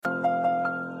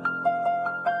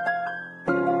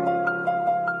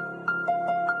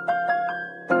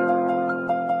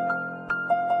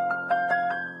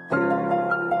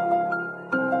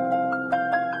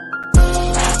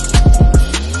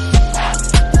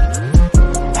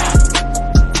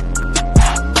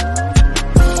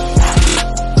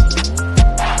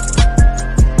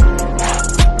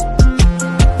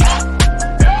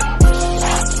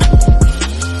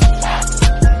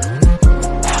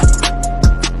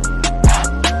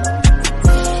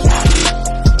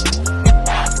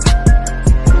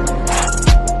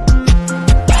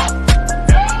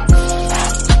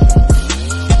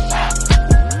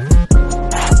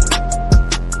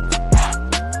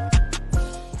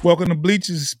Welcome to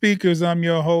Bleachers and Speakers. I'm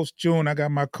your host, June. I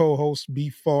got my co-host, B.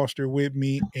 Foster, with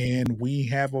me, and we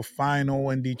have a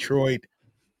final in Detroit.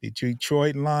 The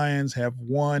Detroit Lions have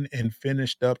won and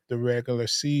finished up the regular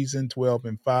season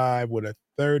 12-5 with a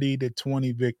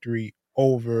 30-20 victory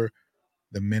over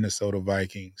the Minnesota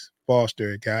Vikings.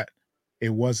 Foster, it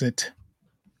wasn't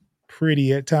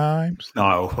pretty at times.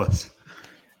 No, it was.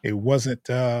 It wasn't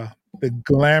the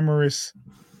glamorous,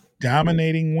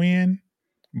 dominating win,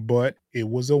 but it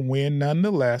was a win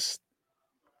nonetheless.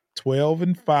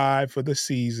 12-5 for the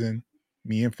season.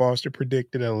 Me and Foster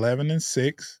predicted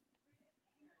 11-6.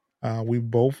 We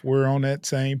both were on that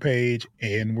same page,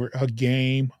 and we're a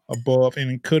game above,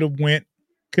 and it could have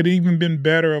even been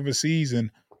better of a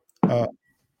season. Uh,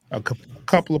 a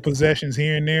couple of possessions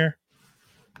here and there,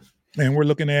 and we're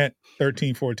looking at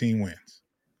 13, 14 wins.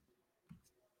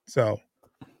 So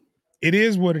it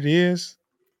is what it is.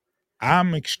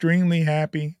 I'm extremely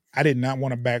happy. I did not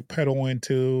want to backpedal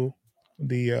into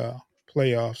the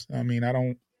playoffs. I mean, I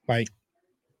don't like,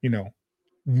 you know,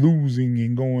 losing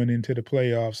and going into the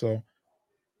playoffs. So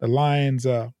the Lions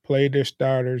played their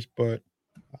starters, but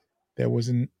there was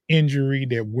an injury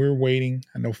that we're waiting.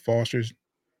 I know Foster's,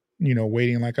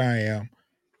 waiting like I am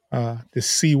to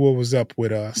see what was up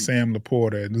with Sam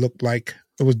Laporta. It looked like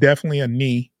it was definitely a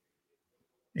knee,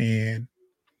 and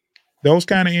those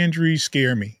kind of injuries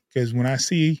scare me because when I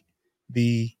see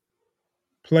the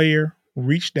player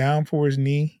reach down for his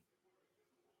knee,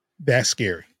 that's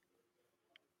scary.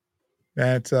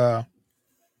 That's uh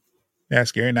that's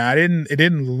scary. Now it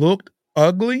didn't look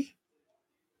ugly,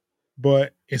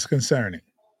 but it's concerning.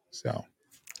 So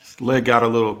His leg got a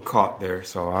little caught there,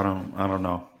 so I don't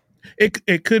know.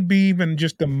 it could be even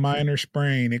just a minor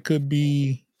sprain. It could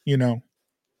be,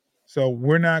 So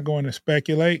we're not going to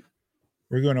speculate.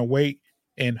 We're going to wait,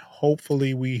 and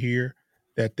hopefully we hear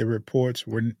that the reports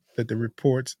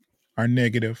are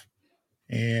negative,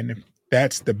 and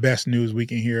that's the best news we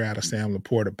can hear out of Sam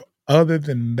Laporta. But other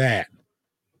than that,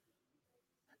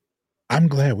 I'm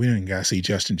glad we didn't got to see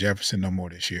Justin Jefferson no more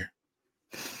this year.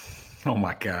 Oh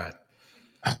my God.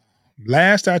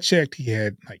 Last I checked, he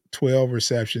had like 12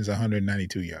 receptions,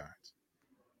 192 yards.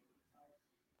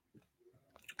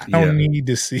 I don't Yeah. need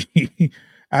to see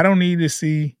I don't need to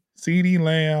see CeeDee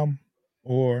Lamb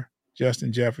or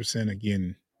Justin Jefferson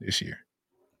again this year.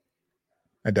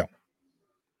 I don't.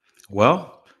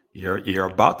 Well, you're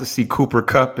about to see Cooper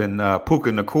Cup and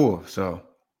Puka Nakua, so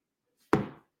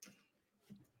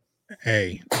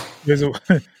Hey, there's a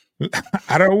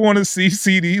I don't want to see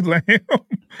CeeDee Lamb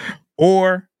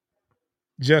or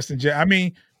I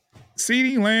mean,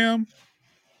 CeeDee Lamb,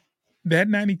 that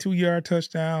 92-yard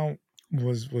touchdown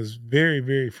was very,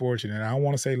 very fortunate. I don't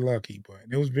want to say lucky, but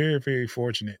it was very, very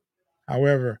fortunate.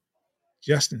 However,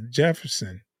 Justin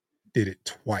Jefferson did it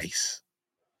twice.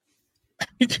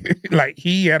 Like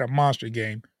he had a monster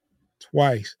game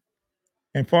twice.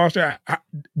 And Foster,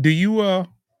 do you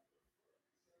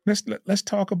let's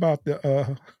talk about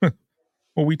the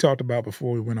what we talked about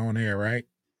before we went on air, right?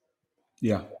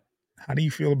 yeah. How do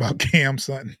you feel about Cam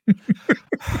Sutton?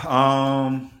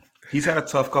 Um, he's had a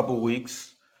tough couple of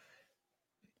weeks.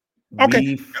 Okay,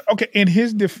 We've okay. In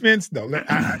his defense, though,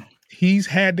 he's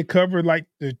had to cover like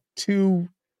the two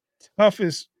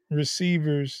toughest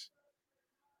receivers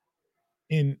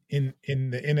in the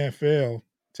NFL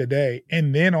today,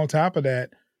 and then on top of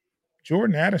that,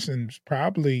 Jordan Addison's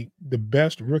probably the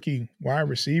best rookie wide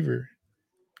receiver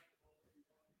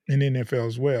in the NFL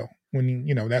as well. When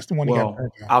that's the one he got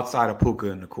burnt on. outside of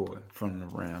Puka and Nakua from the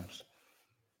Rams.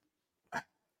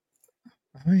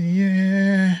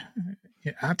 Yeah,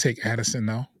 yeah, I'll take Addison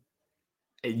though.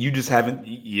 You just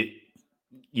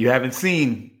you haven't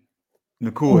seen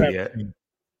Who Nakua haven't yet. seen?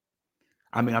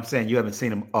 I mean, I'm saying you haven't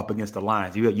seen him up against the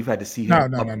Lions. You've had to see No,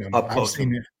 him no, no, up no, no. up I've close.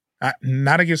 seen it.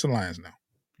 Not against the Lions, no.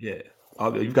 Yeah,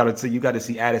 you've got to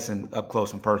see Addison up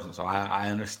close in person. So I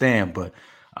understand, but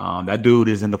that dude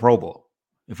is in the Pro Bowl,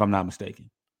 if I'm not mistaken.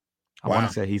 I want Wow,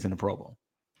 to say he's in the Pro Bowl.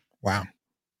 wow.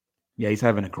 Yeah, he's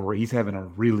having a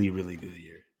really really good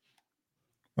year.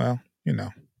 Well,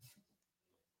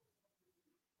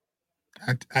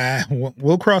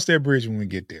 we'll cross that bridge when we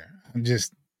get there.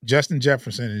 Justin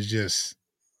Jefferson is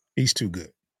he's too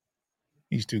good.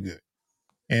 He's too good.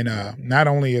 And not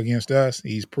only against us,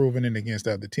 he's proven it against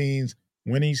other teams.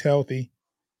 When he's healthy,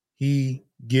 he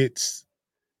gets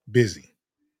busy,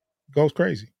 goes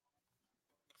crazy.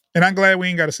 And I'm glad we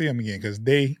ain't got to see him again because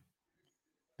they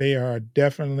are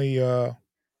definitely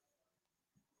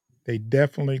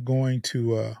going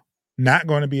to not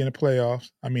going to be in the playoffs.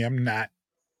 I mean, I'm not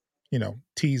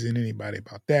teasing anybody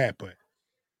about that, but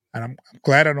I'm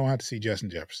glad I don't have to see Justin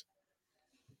Jefferson.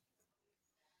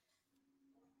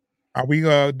 Are we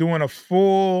doing a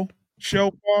full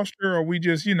show, Foster, or we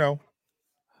just, Yeah.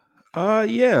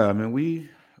 I mean, we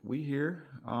here.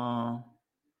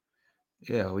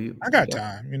 Yeah, I we got got.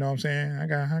 time, you know what I'm saying?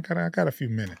 I got a few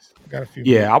minutes. I got a few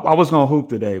minutes. Yeah, I was gonna hoop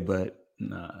today, but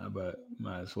nah. But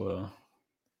might as well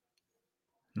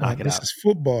knock it This out. is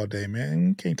football day, man.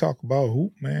 You can't talk about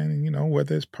hoop, man,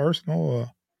 whether it's personal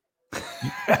or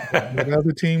y what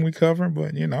other team we cover,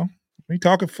 but, we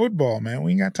talking football, man.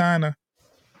 We ain't got time to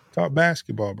talk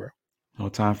basketball, bro. No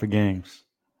time for games.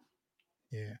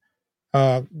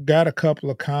 Yeah. Got a couple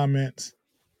of comments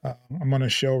I'm gonna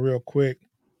show real quick,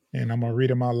 and I'm gonna read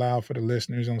them out loud for the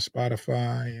listeners on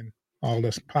Spotify and all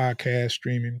this podcast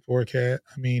streaming forecast.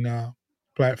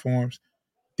 Platforms.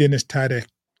 Dennis Tadek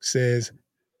says,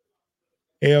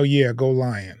 "Hell yeah, go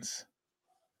Lions."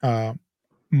 Uh,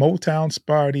 Motown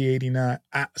Sparty 89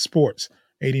 Sports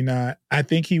 89. I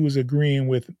think he was agreeing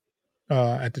with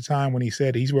at the time when he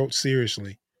said he wrote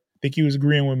seriously. I think he was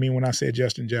agreeing with me when I said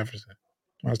Justin Jefferson.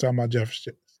 I was talking about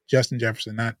Justin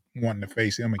Jefferson, not wanting to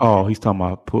face him again. Oh, he's talking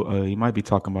about. He might be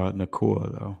talking about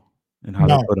Nakua though, and how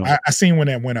they No, put him. I seen when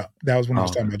that went up. That was when I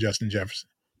was Oh, talking okay. about Justin Jefferson.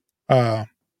 Uh,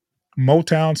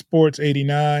 Motown Sports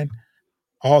 89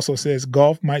 also says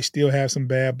golf might still have some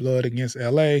bad blood against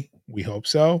LA. We hope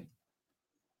so.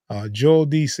 Joel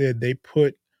D said they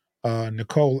put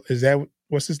Nicole, is that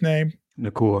what's his name?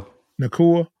 Nakua.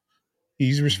 Nakua.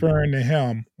 He's Mhm. referring to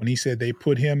him when he said they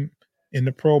put him in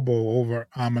the Pro Bowl over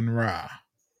Amon Ra.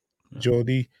 Yeah. Joel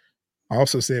D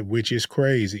also said, which is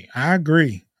crazy. I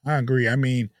agree. I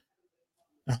mean,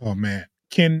 oh man.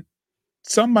 Can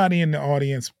somebody in the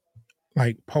audience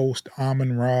like post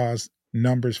Amon Ra's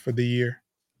numbers for the year?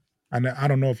 I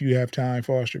don't know if you have time,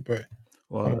 Foster, but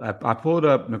Well, oh, I pulled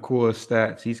up Nakua's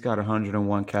stats. He's got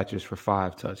 101 catches for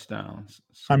 5 touchdowns.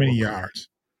 how So many okay, yards?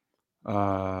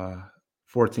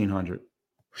 1,400.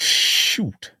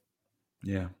 Shoot.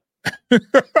 Yeah,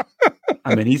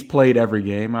 I mean he's played every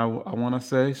game. I want to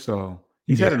say so.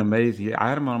 He's Yeah. had an amazing. I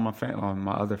had him on on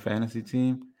my other fantasy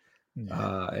team,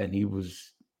 Yeah. and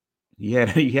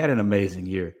he had an amazing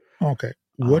year. Okay.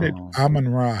 What did Um, Amon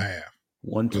Ra have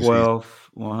this season?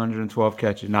 112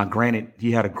 catches. Now, granted,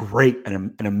 he had a great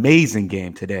an amazing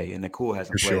game today, and Nicole For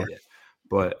hasn't sure. played yet.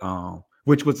 But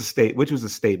which was a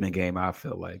statement game, I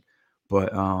feel like.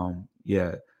 But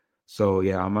yeah. So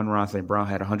yeah, Amon-Ra St. Brown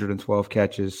had 112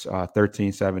 catches,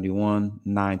 1371,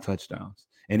 9 touchdowns.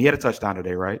 And he had a touchdown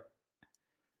today, right?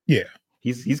 Yeah.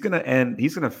 He's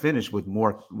gonna finish with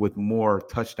more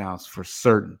touchdowns for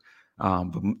certain.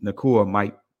 But Nakua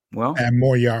might well And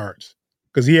more yards.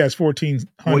 Because he has Well,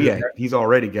 1,400, yeah, right? he's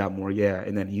already got more. Yeah,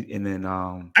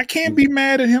 I can't be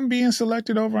mad at him being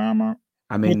selected over Amon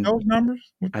I with mean, those numbers.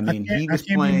 he I was can't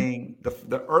be playing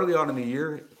the early on in the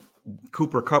year.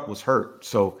 Cooper Cup was hurt,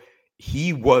 so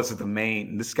he was the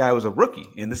main. This guy was a rookie,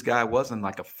 and this guy wasn't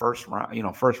like a first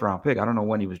round pick. I don't know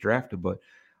when he was drafted, but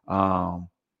um,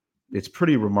 it's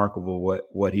pretty remarkable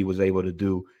what he was able to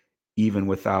do, even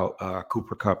without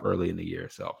Cooper Cup early in the year.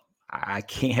 So I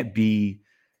can't be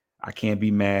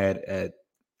mad at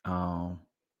um,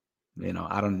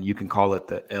 I don't. You can call it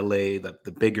the LA,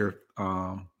 the bigger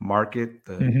market,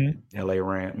 the Mhm. LA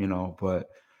Ram. But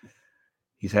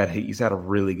he's had a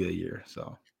really good year.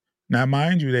 So Now,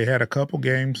 mind you, they had a couple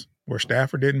games where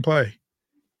Stafford didn't play.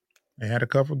 They had a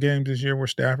couple games this year where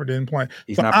Stafford didn't play.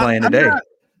 he's So not playing I'm today, not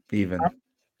even. I'm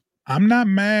I'm not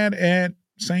mad at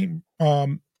Saint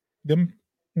them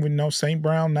with no Saint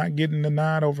Brown not getting the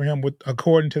nod over him with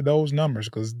according to those numbers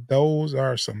because those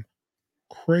are some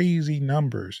crazy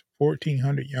numbers.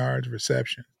 1,400 yards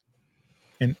reception,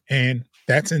 and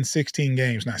that's in 16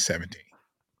 games, not 17.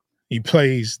 He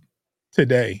plays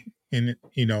today, and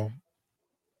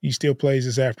he still plays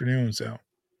this afternoon. So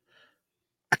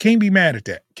I can't be mad at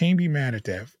that. Can't be mad at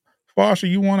that. Foster,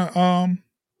 you want to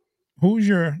who's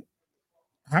your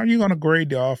how are you going to grade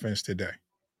the offense today?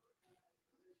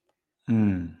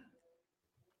 Mm.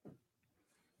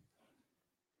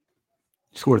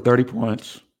 Scored 30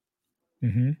 points,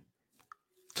 Mm-hmm.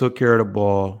 took care of the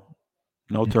ball,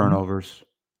 no Mm-hmm. turnovers,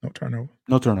 No turnover.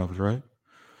 no turnovers, right?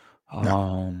 No.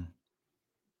 Um,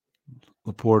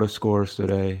 Laporta scores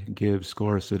today, Gibbs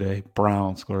scores today,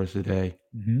 Brown scores today.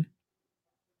 Mm-hmm.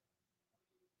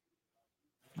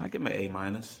 I give him an A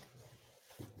minus.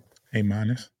 A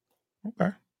minus.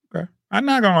 Okay. Okay. I'm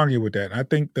not gonna argue with that. I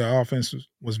think the offense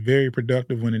was very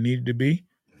productive when it needed to be.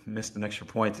 Missed an extra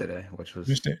point today, which was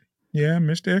Missed it. Yeah,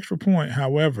 missed the extra point.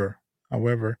 However,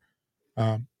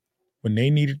 um, when they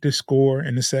needed to score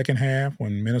in the second half,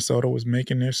 when Minnesota was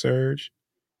making their surge,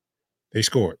 they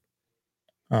scored.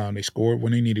 They scored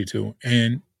when they needed to,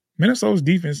 and Minnesota's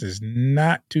defense is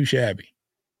not too shabby.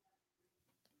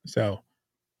 So,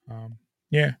 um,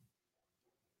 yeah,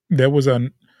 there was a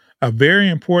very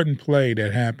important play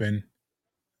that happened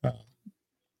uh,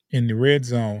 in the red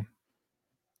zone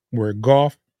where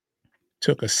Goff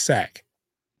took a sack.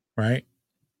 Right,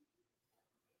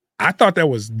 I thought that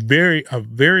was a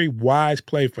very wise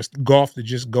play for Goff to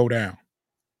just go down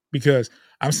because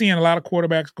I'm seeing a lot of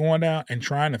quarterbacks going down and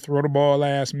trying to throw the ball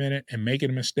last minute and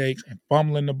making mistakes and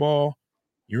fumbling the ball.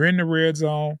 You're in the red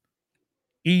zone,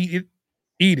 eat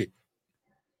it,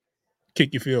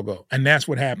 kick your field goal, and that's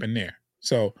what happened there.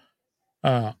 So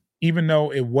uh, even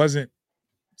though it wasn't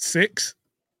 6,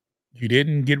 you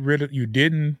didn't, just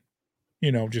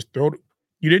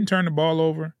you didn't turn the ball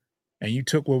over, and you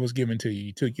took what was given to you.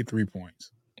 You took your 3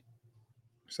 points.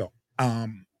 So,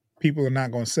 people are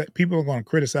gonna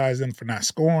criticize them for not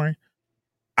scoring.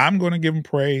 I'm gonna give them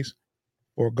praise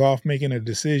for Goff making a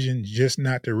decision just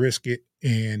not to risk it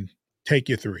and take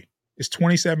your 3. It's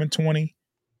 27-20.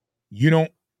 You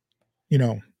don't, you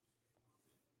know,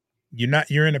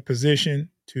 you're in a position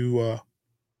to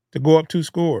go up 2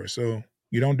 scores, so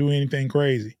you don't do anything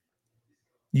crazy.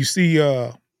 You see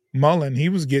Mullen, he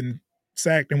was getting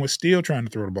sacked and was still trying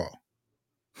to throw the ball.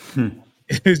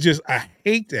 It's just I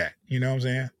hate that, you know what I'm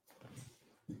saying?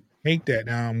 Hate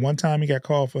that. One time he got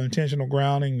called for intentional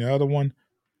grounding. The other one,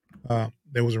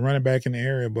 there was a running back in the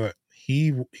area, but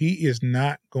he is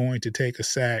not going to take a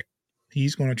sack.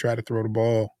 He's going to try to throw the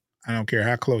ball. I don't care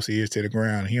how close he is to the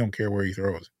ground. He don't care where he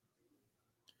throws it.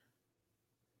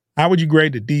 How would you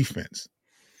grade the defense?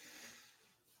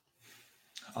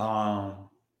 Um,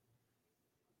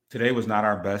 Today was not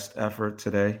our best effort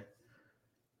today,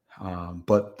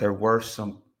 but there were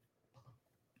some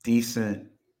decent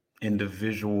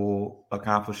individual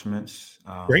accomplishments.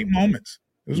 Great moments.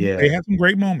 They Yeah, had some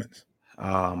great moments.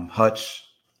 Hutch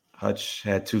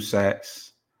had 2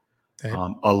 sacks. That,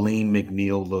 Aleem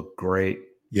McNeil looked great.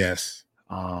 yes.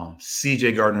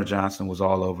 C.J. Gardner Johnson was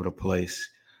all over the place.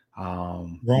 He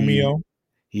Romeo.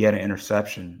 he had an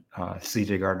interception.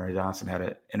 C.J. Gardner Johnson had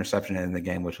an interception in the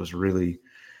game, which was really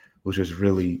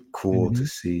cool to Mhm,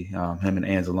 see. Him and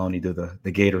Anzalone do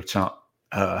the Gator Chomp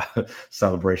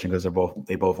celebration because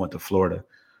they both went to Florida.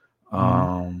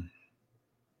 mhm.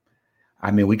 I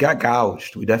mean, we got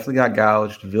gouged. We definitely got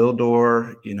gouged.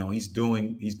 Vildor, he's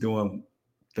doing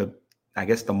the I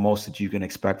guess the most that you can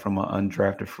expect from an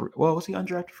undrafted free. Well, was he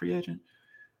undrafted free agent?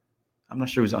 I'm not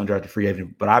sure he was an undrafted free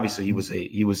agent, but obviously he was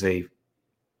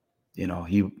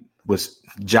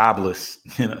jobless.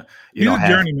 He's a Half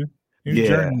journeyman. He's a yeah.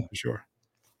 journeyman for sure.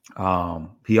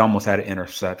 He almost had an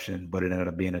interception, but it ended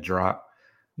up being a drop.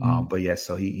 Mhm. But yeah,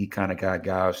 so he kind of got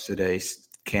gouged today.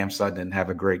 Cam Sutton didn't have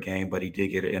a great game, but he did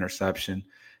get an interception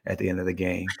at the end of the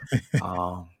game,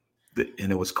 um,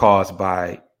 and it was caused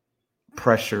by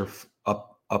pressure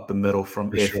up the middle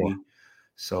from For sure. Iffy.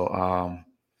 So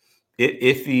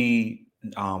Iffy,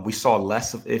 we saw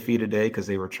less of Iffy today because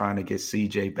they were trying to get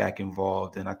CJ back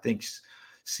involved, and I think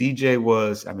CJ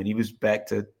was. I mean, he was back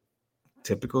to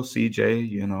typical CJ,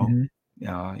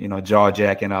 Mhm. jaw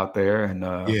jacking out there and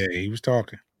Yeah, he was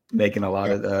talking. making a lot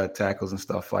Yep. of tackles and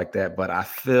stuff like that. But I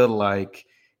feel like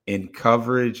in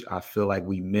coverage, I feel like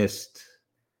we missed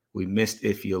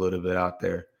Iffy a little bit out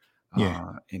there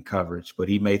Yeah. in coverage. But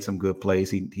he made some good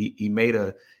plays. He made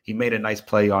a nice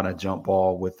play on a jump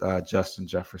ball with Justin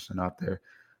Jefferson out there.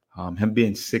 Him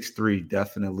being 6'3"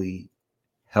 definitely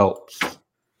helps.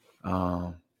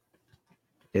 Um,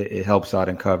 it helps out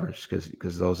in coverage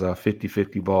because those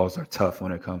 50-50 balls are tough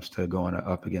when it comes to going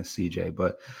up against CJ.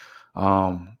 But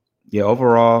yeah,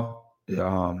 overall,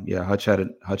 yeah, Hutch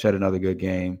had another good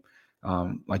game.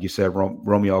 Like you said,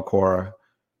 Romeo Cora.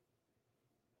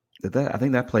 I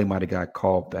think that play might have got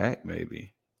called back,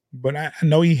 maybe. But I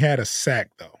know he had a sack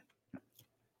though.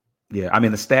 Yeah, I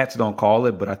mean the stats don't call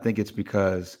it, but I think it's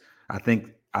because I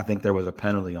think there was a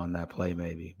penalty on that play,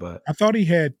 maybe. But I thought he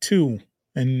had 2,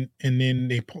 and then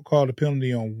they called a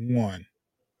penalty on 1.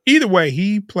 Either way,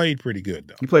 he played pretty good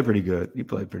though. he played pretty good. He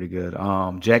played pretty good.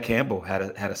 Jack Campbell had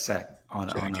a sack Jack on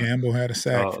a Campbell had a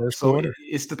sack first So quarter.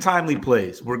 it's the timely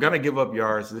plays. We're going to give up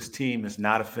yards. This team is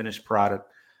not a finished product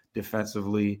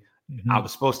defensively. I Mhm.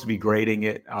 was supposed to be grading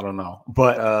it. I don't know.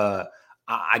 But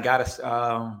I got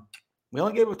to, we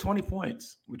only gave up 20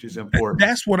 points, which is important.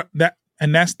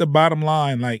 That's the bottom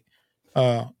line. Like,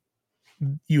 uh,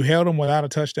 you held them without a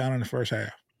touchdown in the first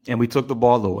half. And we took the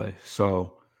ball away.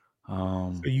 So,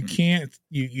 So you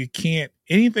can't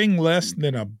anything less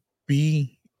than a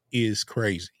B is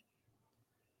crazy.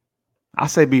 I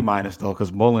say B minus though,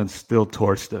 because Mullins still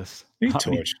torched us. He I mean,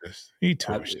 torched us. He I,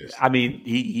 torched us. I mean,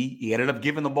 he ended up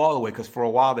giving the ball away because for a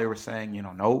while they were saying,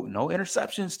 no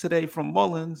interceptions today from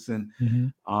Mullins, and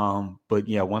Mhm. but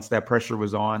yeah, once that pressure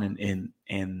was on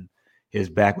and his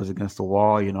back was against the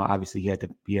wall, obviously he had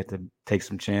to take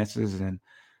some chances, and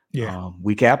Yeah.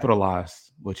 we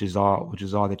capitalized, which is all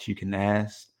that you can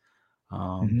ask.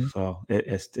 Mhm. So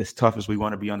it's tough as we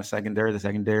want to be on the secondary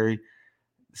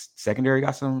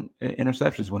got some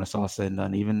interceptions when it's all said and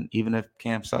done. Even if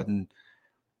Cam Sutton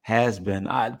has been,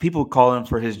 people call him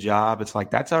for his job. It's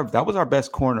like that was our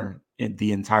best corner in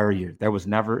the entire year. That was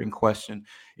never in question.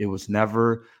 It was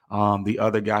never the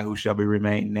other guy who shall be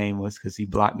remain nameless because he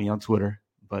blocked me on Twitter.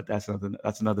 But that's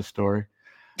another story.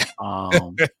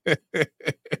 Um,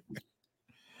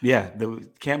 yeah, the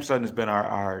Cam Sutton has been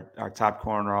our top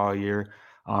corner all year.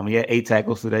 He had 8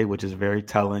 tackles today, which is very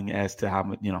telling as to how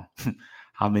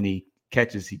how many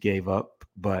catches he gave up.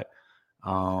 But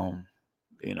um,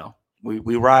 you know, we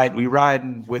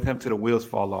riding with him to the wheels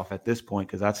fall off at this point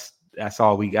because that's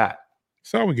all we got.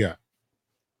 That's all we got.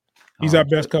 He's our So,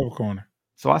 best cover corner.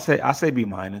 so I say B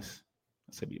minus.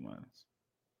 I say B minus.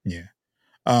 Yeah.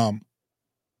 Um,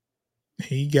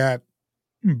 he got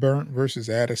burnt versus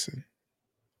Addison.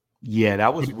 Yeah, that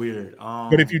But was weird.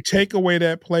 but if you take away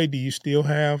that play, do you still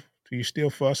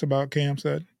fuss about Cam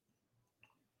Sutton?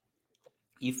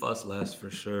 He fuss less for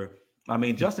sure. I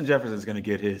mean, Justin Jefferson's gonna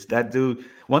get his. That dude.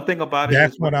 One thing about it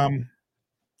That's is, what I'm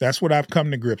that's what I've come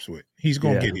to grips with. He's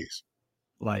gonna yeah, get his.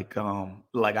 like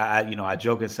I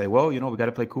joke and say, well, we got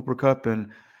to play Cooper Cup and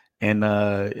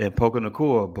Puka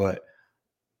Nakua, but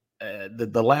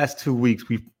the last 2 weeks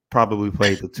we've probably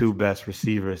played the two best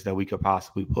receivers that we could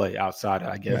possibly play outside of,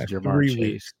 I guess, Last Jamar 3 Chase.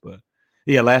 weeks. But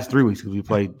yeah, last 3 weeks because we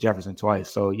played Jefferson twice.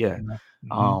 So yeah,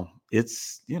 Mhm.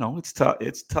 it's tough.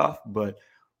 It's tough, but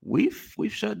we've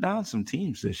shut down some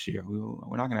teams this year.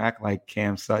 We're not going to act like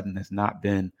Cam Sutton has not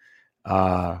been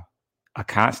uh, a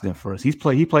constant for us. He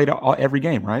played every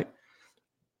game, right?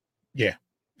 Yeah,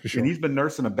 for And sure. he's been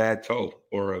nursing a bad toe,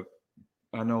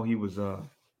 I know he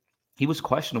was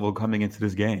questionable coming into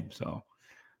this game. So,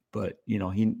 but he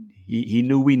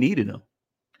knew we needed him.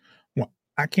 Well,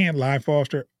 I can't lie,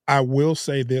 Foster. I will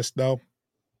say this though,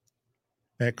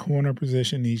 that corner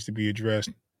position needs to be addressed.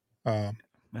 Um,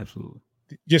 Absolutely.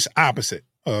 just opposite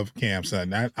of Cam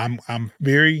Sutton. I'm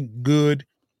very good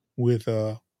with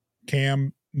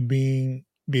Cam being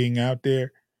out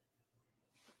there,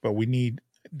 but we need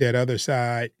that other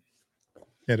side,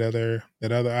 that other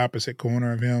opposite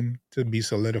corner of him to be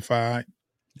solidified.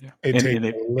 Yeah. It And takes and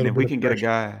if, a and little if bit we of can get a pressure.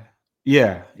 guy,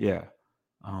 yeah, yeah.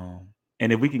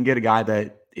 And if we can get a guy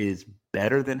that is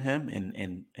better than him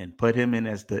and put him in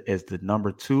as the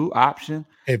number two option,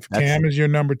 If that's Cam is your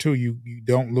number two, you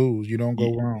don't lose. You don't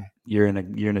go you- wrong. you're in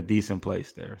a decent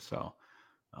place there. So,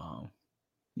 um,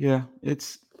 yeah,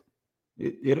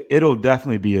 it'll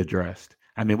definitely be addressed.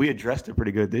 I mean, we addressed it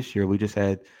pretty good this year. We just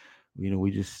had,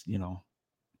 we just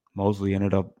Mosley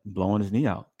ended up blowing his knee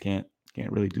out. Can't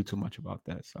really do too much about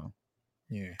that. So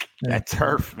Yeah. Yeah. that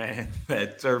turf, man,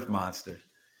 that turf monster.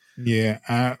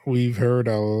 Yeah, we've heard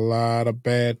a lot of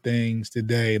bad things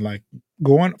today. Like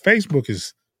going Facebook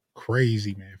is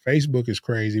crazy, man. Facebook is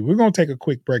crazy. We're gonna take a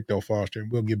quick break though, Foster,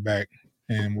 and we'll get back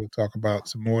and we'll talk about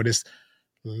some more of this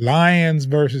Lions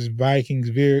versus Vikings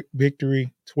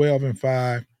victory,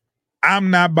 12-5. I'm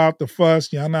not about to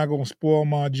fuss. Y'all not gonna spoil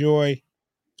my joy.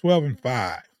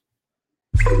 12-5.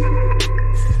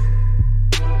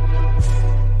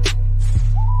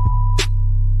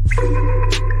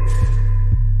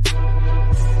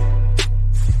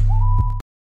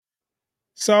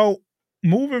 So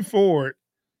moving forward,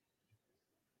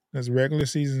 as regular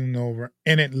season is over,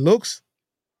 and it looks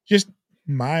just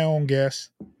my own guess.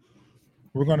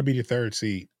 We're going to be the third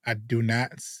seed. I do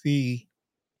not see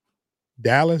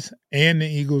Dallas and the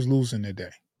Eagles losing today.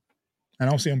 I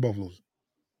don't see them both losing.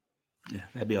 Yeah,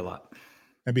 that'd be a lot.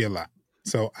 That'd be a lot.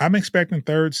 So I'm expecting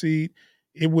third seed.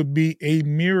 It would be a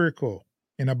miracle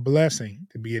and a blessing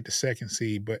to be at the second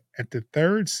seed. But at the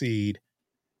third seed,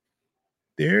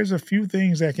 there's a few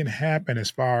things that can happen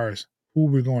as far as who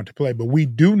we're going to play. But we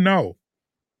do know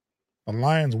the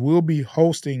Lions will be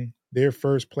hosting their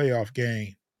first playoff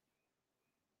game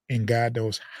in God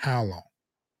knows how long.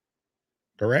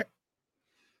 Correct?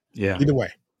 Yeah, Either way.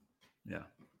 yeah.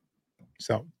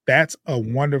 So that's a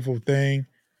wonderful thing.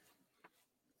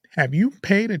 Have you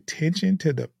paid attention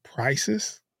to the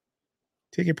prices,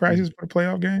 ticket prices for the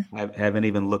playoff game? I haven't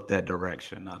even looked that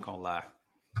direction. Not gonna lie.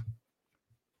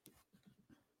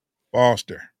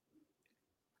 Foster,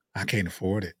 I can't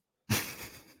afford it.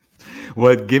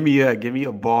 Well, give me a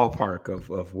ballpark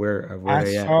of where I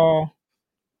they at. saw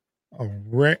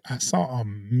I saw a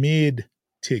mid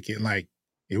ticket, like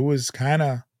it was kind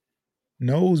of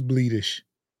nosebleedish,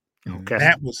 and Okay.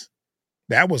 that was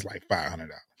like $500.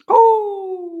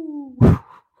 Oh.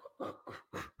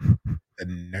 The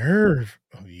nerve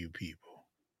of you people.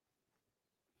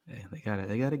 Yeah,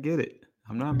 they gotta get it.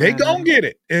 I'm not They mad at gonna them. get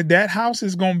it. And that house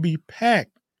is gonna be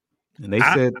packed. And they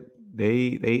I said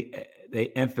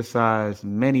they emphasized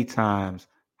many times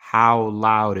how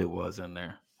loud it was in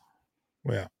there.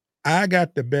 well, I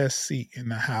got the best seat in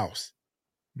the house,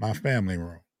 my family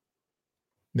room.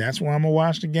 That's where I'm gonna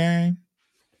watch the game.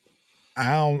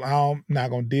 I'm not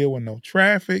gonna deal with no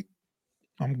traffic.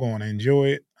 I'm going to enjoy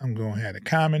it. I'm going to have the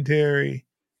commentary.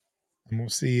 I'm gonna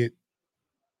see it.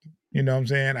 You know what I'm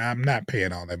saying? I'm not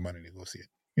paying all that money to go see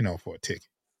it. For a ticket.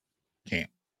 Can't,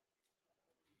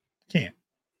 can't,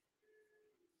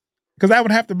 because I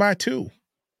would have to buy two.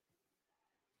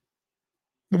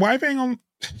 The wife ain't gonna.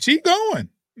 She going.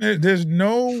 There's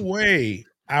no way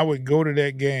I would go to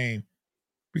that game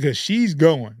because she's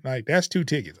going. Like that's two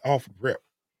tickets off rip.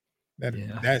 That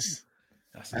Yeah, that's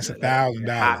that's that's a that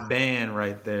 $1,000. hot band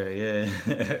right there.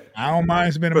 Yeah, I don't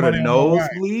mind spending for the money on my wife.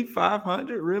 nosebleed,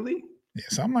 500, really? Yeah,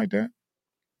 something like that.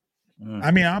 I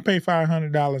Mm. mean, I'll pay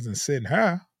 $500 and sit in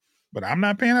her, but I'm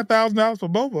not paying $1,000 for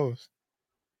both of us.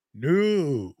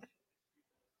 No,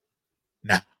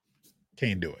 nah,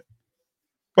 can't do it.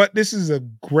 But this is a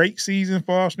great season,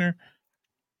 Foster.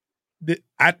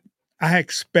 I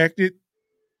expected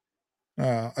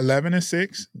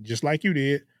 11-6, just like you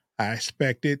did. I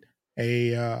expected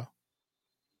a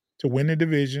to win the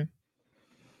division,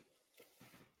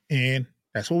 and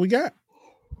that's what we got.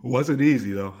 Wasn't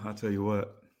easy though. I'll tell you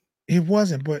what. It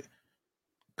wasn't, but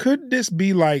could this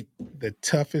be like the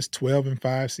toughest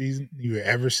 12-5 season you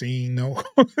ever seen? No.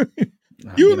 I mean,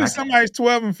 Usually I can. somebody's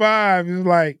 12-5 is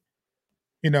like,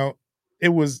 you know, it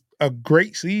was a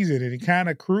great season and it kind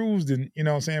of cruised and what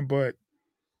I'm saying, but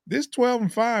this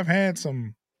 12-5 had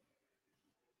some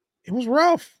it was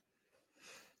rough.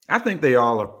 I think they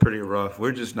all are pretty rough.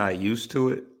 We're just not used to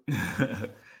it.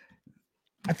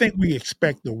 I think we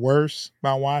expect the worst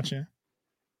by watching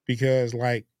because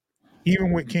like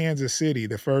even with Kansas City,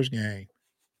 the first game,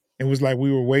 it was like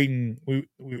we were waiting.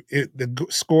 The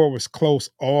score was close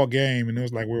all game, and it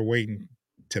was like we were waiting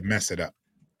to mess it up.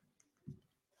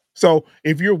 So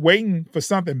if you're waiting for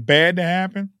something bad to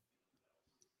happen,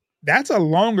 that's a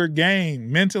longer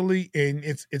game mentally, and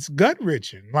it's gut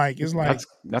wrenching. Like it's like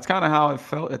That's kind of how it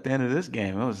felt at the end of this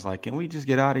game. It was like, can we just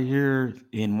get out of here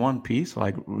in one piece?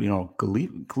 Like,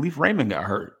 Khalif Raymond got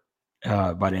hurt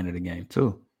by the end of the game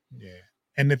too. yeah.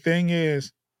 And the thing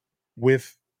is,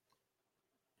 with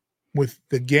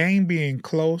the game being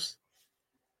close,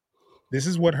 this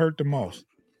is what hurt the most.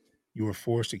 You were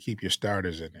forced to keep your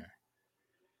starters in there.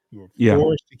 You were Yeah,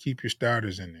 forced to keep your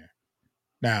starters in there.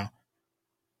 Now,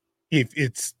 if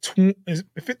it's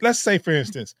let's say for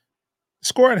instance, the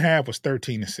score at half was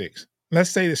 13-6. Let's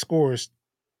say the score is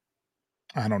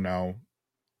I don't know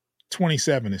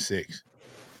 27-6.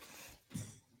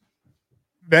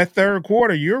 That third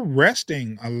quarter, you're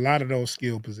resting a lot of those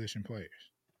skill position players.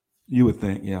 you would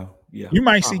think. Yeah, yeah. You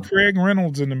might see Probably. Craig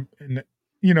Reynolds in the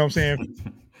what I'm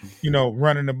saying,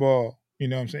 running the ball. You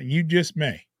know what I'm saying? You just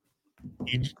may.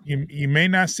 You may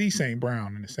not see St.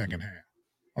 Brown in the second half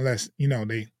unless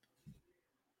the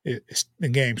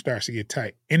game starts to get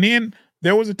tight. And then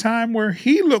there was a time where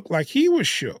he looked like he was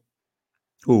shook.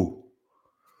 Who?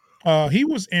 He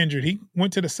was injured. He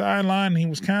went to the sideline and he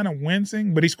was kind of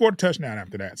wincing, but he scored a touchdown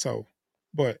after that. So,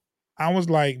 but I was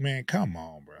like, man, come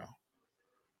on, bro.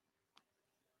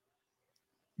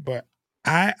 But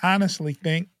I honestly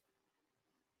think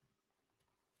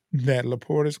that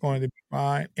Laporte is going to be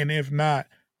fine. And if not,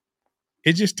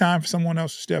 it's just time for someone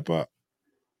else to step up.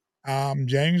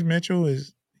 James Mitchell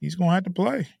he's going to have to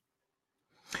play.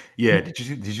 Yeah. Did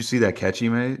you see that catch he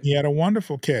made? He had a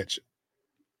wonderful catch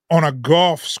on a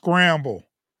golf scramble,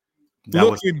 That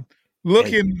was looking hey,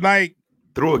 looking like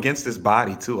threw against his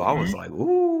body too. I was like,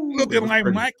 ooh, it looking was like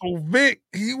pretty. Michael Vick.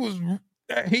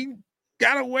 He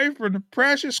got away from the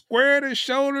pressure, squared his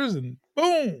shoulders, and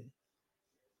boom.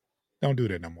 Don't do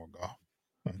that no more, golf.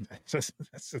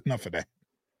 That's enough of that.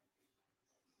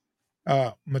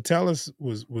 Metellus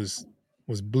was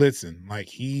blitzing. Like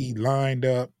he lined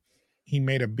up, he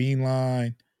made a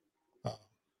beeline. Uh,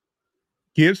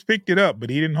 Gibbs picked it up, but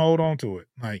he didn't hold on to it.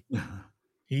 Like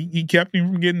he kept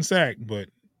him from getting sacked, but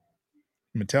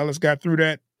Metellus got through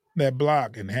that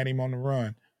block and had him on the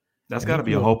run. That's And got he to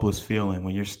be a threw hopeless feeling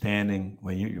when you're standing,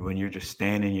 when you're just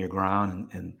standing your ground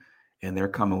and they're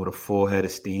coming with a full head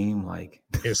of steam. Like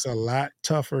it's a lot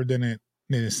tougher than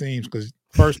it seems because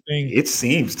first thing, it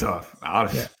seems tough.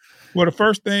 yeah, Well, the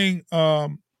first thing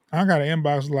I got an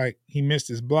inbox like he missed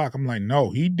his block. I'm like, no,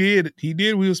 he did. He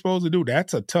did what he was supposed to do.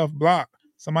 That's a tough block.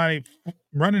 Somebody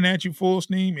running at you full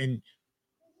steam, and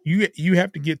you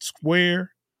have to get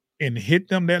square and hit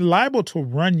them. They're liable to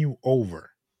run you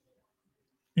over.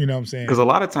 You know what I'm Because saying?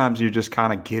 a lot of times you're just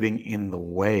kind of getting in the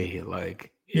way.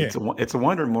 Like Yeah. it's a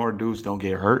wonder more dudes don't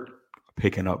get hurt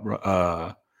picking up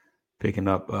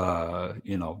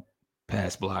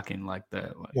pass blocking like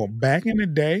that. Like Well, back in the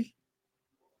day,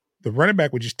 the running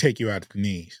back would just take you out at the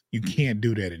knees. You can't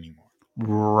do that anymore.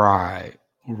 right,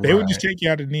 They would just right. take you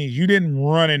out the knees. You didn't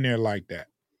run in there like that.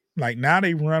 Like now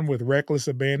they run with reckless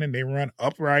abandon. They run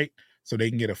upright so they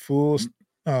can get a full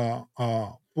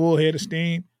head of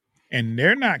steam, and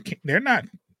they're not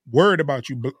worried about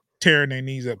you tearing their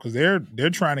knees up because they're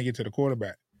trying to get to the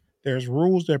quarterback. There's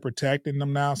rules that are protecting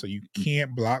them now, so you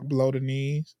can't block below the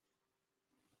knees.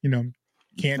 You know,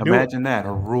 can't do it. Imagine that,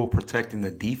 a rule protecting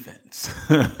the defense.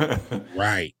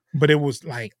 Right. But it was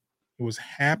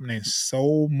happening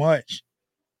so much.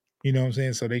 You know what I'm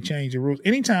saying? So they changed the rules.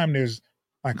 Anytime there's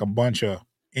like a bunch of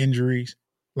injuries,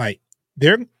 like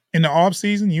they're in the off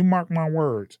season, you mark my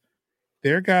words,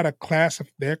 they're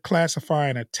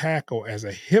classifying a tackle as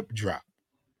a hip drop.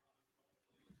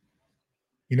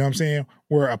 You know what I'm saying?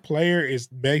 Where a player is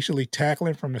basically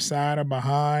tackling from the side or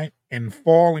behind and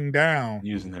falling down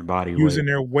Using their body using weight.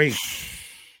 their weight.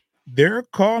 They're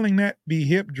calling that the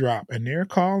hip drop, and they're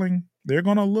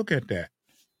gonna look at that.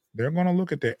 They're gonna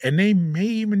look at that. And they may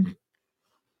even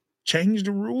change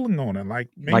the ruling on it. Like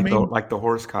they Like may. the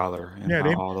horse collar and Yeah, how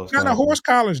they all those now the guys horse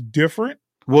collar is different.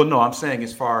 well, no, I'm saying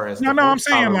as far as No, the no, I'm horse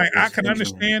saying collar like I is can injuring.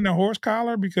 understand the horse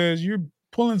collar because you're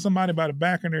pulling somebody by the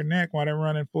back of their neck while they're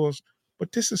running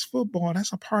but this is football.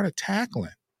 That's a part of tackling.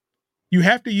 You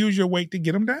have to use your weight to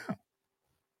get them down.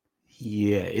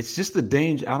 Yeah, it's just a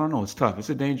danger. I don't know. It's tough. It's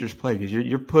a dangerous play because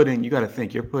you're putting. You got to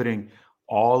think. You're putting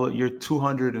all of your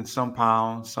 200 and some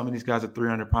pounds. Some of these guys are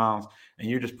 300 pounds, and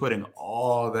you're just putting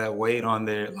all that weight on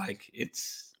there. Like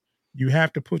it's. You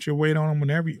have to put your weight on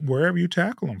them wherever you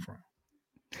tackle them from.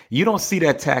 You don't see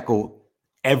that tackle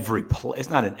every play.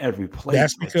 It's not in every play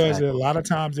That's for a because a tackle. lot of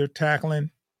times they're tackling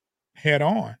head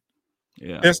on.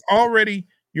 Yeah, That's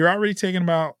you're already taking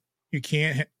about you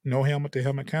can't no helmet to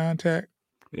helmet contact.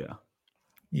 yeah.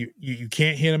 You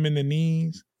can't hit them in the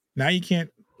knees. Now you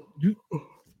can't. You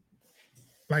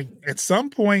like at some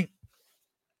point,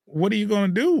 what are you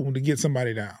going to do to get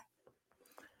somebody down?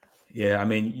 Yeah, I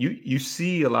mean, you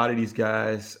see a lot of these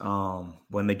guys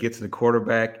when they get to the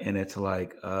quarterback, and it's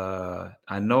like,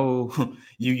 I know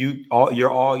your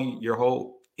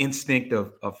whole instinct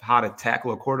of how to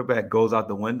tackle a quarterback goes out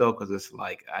the window because it's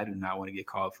like I do not want to get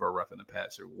called for a roughing the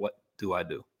passer. What do I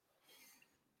do?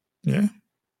 Yeah.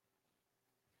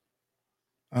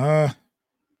 Uh,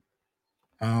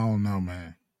 I don't know,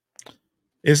 man.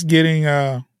 It's getting.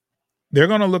 They're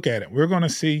going to look at it. We're going to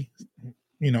see.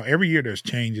 Every year there's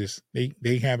changes.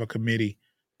 They have a committee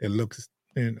that looks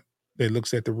and that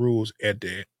looks at the rules at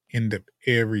the end of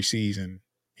every season,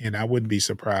 and I wouldn't be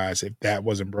surprised if that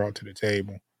wasn't brought to the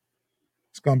table.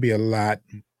 It's going to be a lot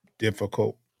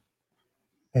difficult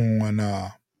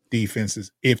on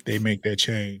defenses if they make that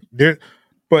change.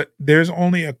 But there's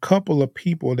only a couple of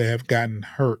people that have gotten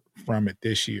hurt from it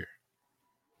this year.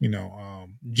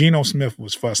 Geno Smith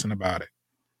was fussing about it.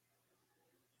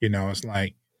 It's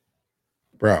like,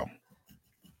 bro,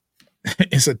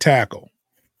 it's a tackle.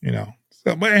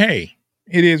 But hey,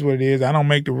 it is what it is. I don't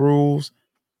make the rules.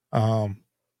 Um,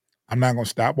 I'm not gonna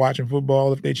stop watching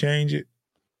football if they change it.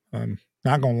 I'm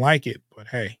not gonna like it, but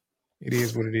hey, it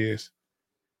is what it is.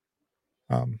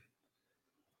 Um,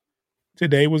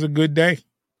 Today was a good day,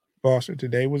 Foster.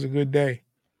 Today was a good day.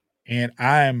 And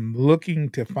I am looking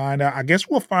to find out. I guess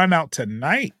we'll find out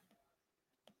tonight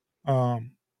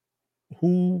um,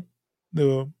 who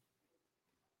the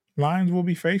Lions will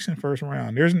be facing first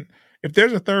round. If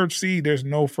there's a third seed, there's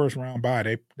no first round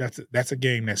bye. That's a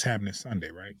game that's happening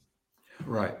Sunday, right?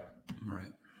 Right,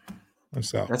 right. And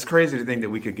so That's crazy to think that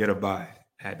we could get a bye.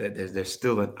 That there's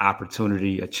still an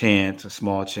opportunity, a chance, a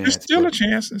small there's chance, still but a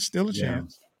chance. There's still a yeah.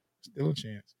 chance. Still a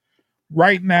chance.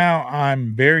 Right now,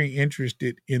 I'm very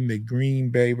interested in the Green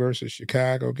Bay versus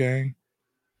Chicago game.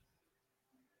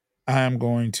 I'm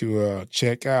going to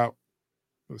check out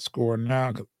the score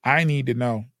now because I need to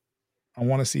know. I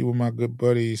want to see what my good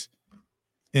buddies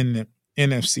in the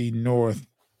NFC North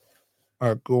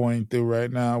are going through right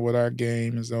now. What our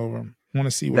game is over. I want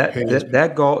to see what That page. that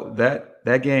that goal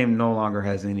that game no longer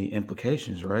has any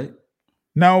implications, right?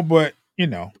 No, but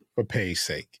for pay's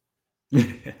sake, Yeah.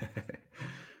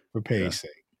 for pay's sake.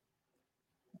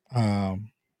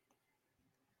 Um,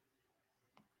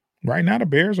 Right now, the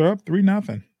Bears are up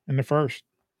 3-0 in the first,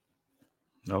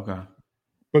 Okay.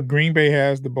 but Green Bay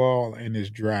has the ball and is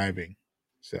driving.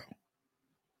 So,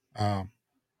 um,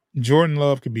 Jordan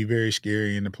Love could be very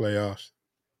scary in the playoffs.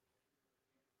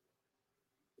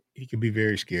 He could be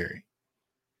very scary.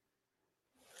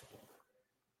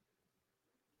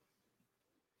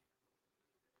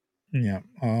 Yeah.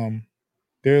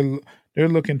 They're they're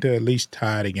looking to at least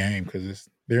tie the game because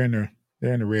they're in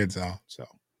the red zone. So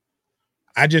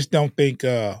I just don't think.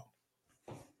 I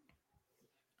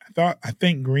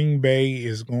think Green Bay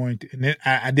is going to. And then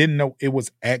I didn't know it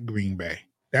was at Green Bay.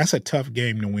 That's a tough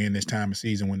game to win this time of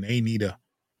season when they need a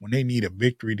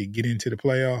victory to get into the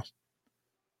playoffs.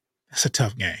 That's a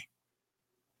tough game.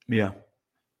 Yeah.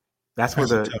 That's where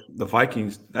That's a tough. the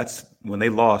Vikings, that's when they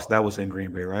lost, that was in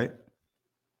Green Bay, right?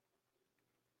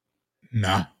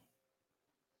 Nah,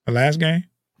 the last game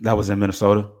That was in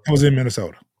Minnesota. that was in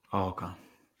Minnesota. Oh, okay.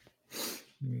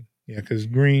 Yeah, because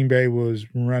Green Bay was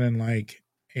running like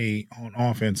a on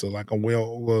offense, like a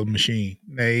well-oiled machine.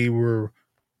 They were,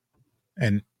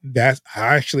 and that's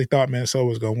I actually thought Minnesota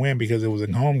was going to win because it was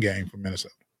a home game for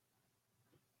Minnesota,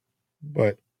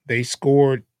 but they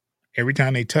scored every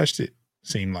time they touched it.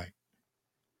 Seemed like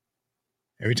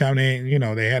every time they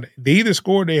either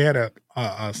scored, they had a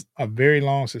very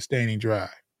long sustaining drive.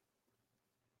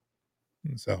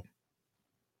 And so,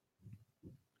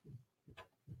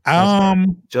 Justin,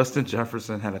 um, Justin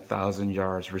Jefferson had 1,000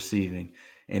 yards receiving,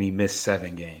 and he missed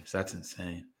 7 games. That's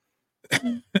insane.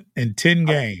 in 10 I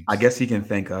games, guess he can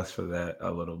thank us for that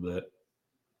a little bit.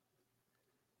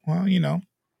 well,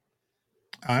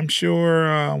 I'm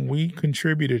sure we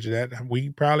contributed to that. We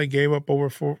probably gave up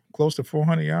close to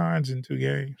 400 yards in 2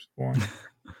 games for him.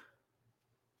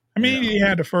 I mean, Yeah, he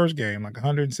had the first game like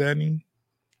 170.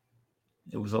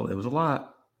 it was a lot. It was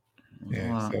a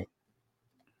Yeah, lot. so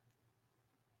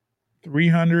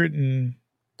 300 and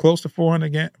close to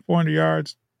 400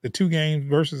 yards the 2 games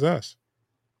versus us.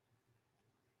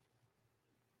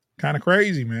 Kind of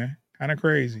crazy, man. Kind of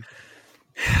crazy.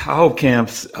 I hope Cam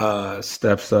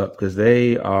steps up because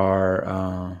they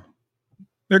are.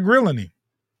 They're grilling him.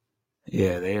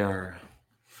 Yeah, they are.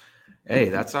 Hey,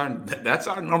 that's our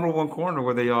number one corner,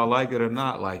 whether y'all like it or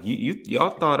not. Like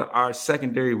y'all thought our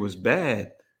secondary was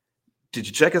bad. Did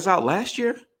you check us out last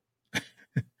year?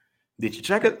 Did you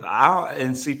check it out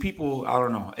and see people? I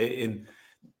don't know. And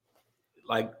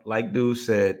like dude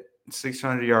said,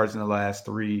 600 yards in the last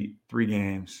three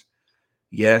games.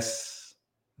 Yes,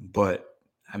 but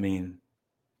I mean,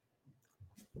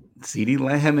 CD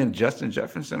Lamb and Justin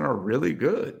Jefferson are really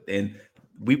good, and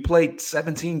we played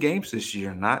 17 games this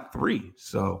year, not 3.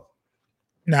 So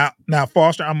Now,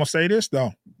 Foster, I'm gonna say this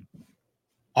though.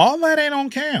 All that ain't on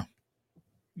Cam.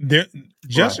 There, right.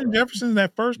 Justin Jefferson,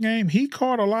 that first game, he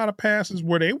caught a lot of passes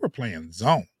where they were playing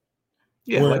zone.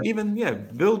 Yeah, Where like even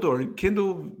Vildor,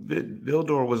 Kendall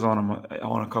Vildor was on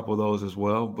a couple of those as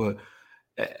well. But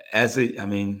I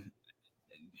mean,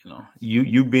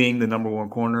 you being the number one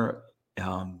corner,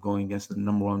 going against the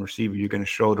number one receiver, you're going to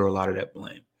shoulder a lot of that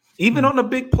blame. Even mm, on the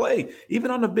big play,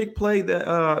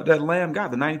 that Lamb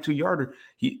got, the 92 yarder,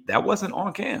 that wasn't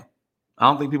on Cam. I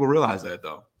don't think people realize that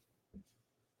though.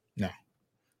 no, it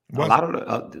A wasn't. lot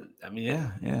of I mean,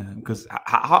 yeah. Because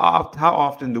how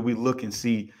often do we look and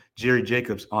see Jerry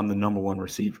Jacobs on the number one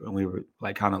receiver, and we were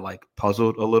like kind of like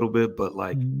puzzled a little bit, but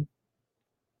like, Mhm.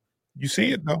 You see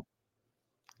hey, it though.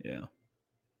 yeah,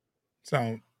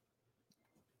 So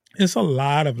it's a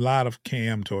lot of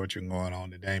Cam torture going on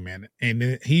today, man.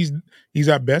 And he's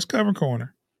our best cover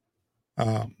corner.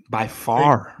 Um, by say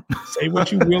far, say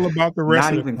what you will about the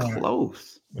rest not of the even corner,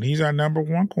 close. but he's our number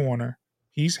one corner.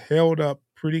 He's held up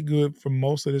pretty good for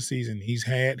most of the season.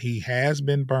 He has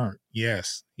been burnt.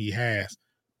 Yes, he has.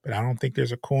 But I don't think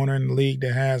there's a corner in the league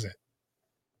that hasn't.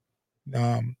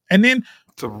 And then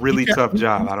It's a really tough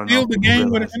job. he I don't know if sealed the people game with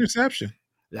an realize it. interception.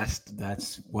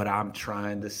 That's what I'm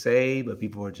trying to say, but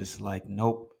people are just like,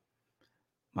 nope.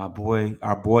 Our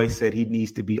boy said he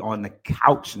needs to be on the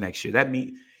couch next year. That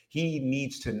means he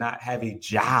needs to not have a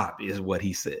job, is what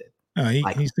he said. He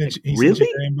Like, he sent you really?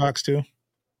 the inbox too.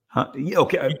 Huh? Yeah,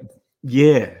 okay.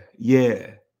 Yeah.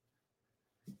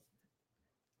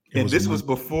 It And was a this was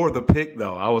month. before the pick,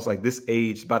 though. I was like, this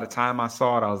aged. By the time I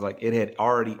saw it, I was like, it had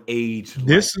already aged like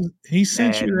This is he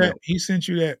sent you bad that. milk. He sent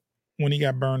you that when he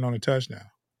got burned on a touchdown.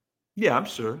 Yeah, I'm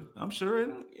sure.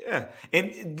 And, yeah.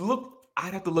 Look,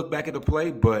 I'd have to look back at the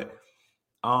play, but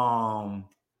um,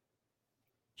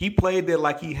 he played there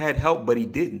like he had help, but he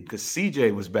didn't because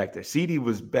CJ was back there. CD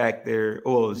was back there.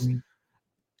 Mhm.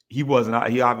 He wasn't.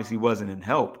 He obviously wasn't in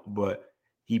help, but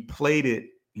he played it.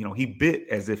 He bit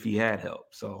as if he had help.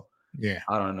 So Yeah.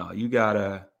 I don't know. You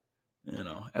gotta.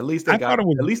 At least I thought it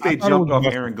was. at least I they thought it was jumped off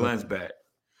busted Aaron coverage. Glenn's back.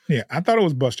 Yeah, I thought it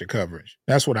was busted coverage.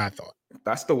 That's what I thought.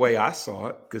 That's the way I saw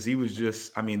it because he was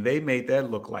just. I mean, they made that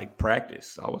look like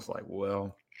practice. I was like,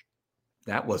 well,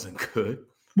 that wasn't good.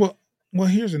 Well,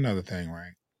 here's another thing,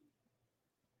 right?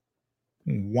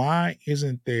 Why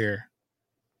isn't there?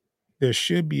 There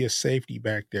should be a safety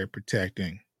back there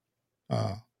protecting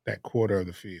that quarter of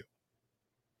the field,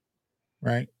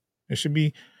 right? There should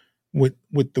be with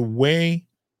the way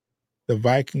the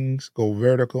Vikings go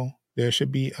vertical. There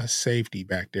should be a safety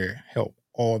back there help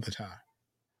all the time.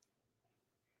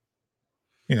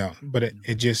 But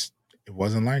it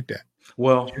wasn't like that.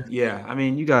 Well, yeah. I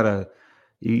mean, you gotta.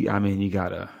 I mean, you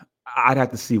gotta. I'd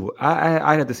have to see what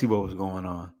I'd have to see what was going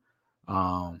on.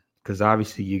 Because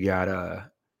obviously you got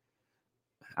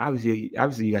obviously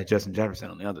you got Justin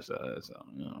Jefferson on the other side. So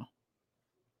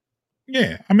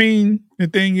Yeah, I mean the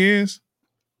thing is,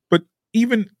 but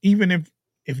even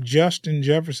if Justin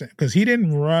Jefferson, because he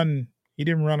didn't run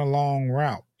a long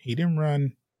route. on He that didn't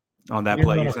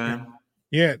play, run you a. saying?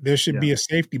 Yeah, there should Yeah. be a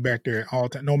safety back there at all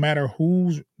time. No matter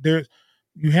who's there,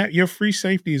 you have your free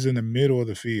safety is in the middle of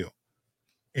the field,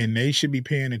 and they should be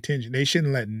paying attention. They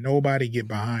shouldn't let nobody get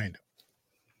behind them.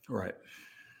 Right.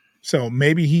 So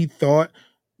maybe he thought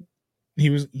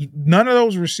none of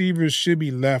those receivers should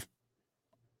be left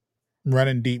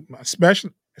running deep,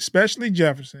 especially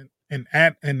Jefferson and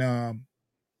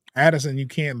Addison. You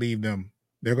can't leave them.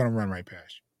 They're going to run right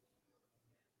past you.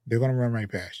 They're going to run right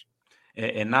past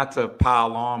And not to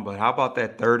pile on, but how about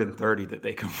that 3rd and 30 that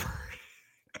they converted?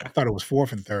 you. I thought it was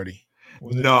 4th and 30.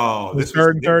 Was it? No, It was this was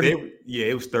third and 30. yeah,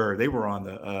 it was third. They were on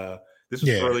the this was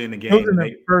Yeah, early in the it was game in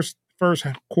and the first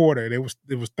quarter. It was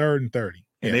 3rd and 30.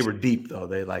 they Yes, were deep though.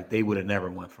 They would have never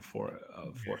went for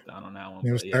yeah. fourth down on that one.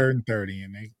 It was But yeah, 3rd and 30,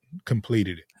 and they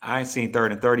completed it. I ain't seen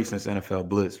 3rd and 30 since NFL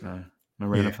Blitz, man.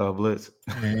 Remember Yeah, NFL Blitz?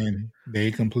 and they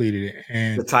completed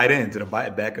it, The tight end to the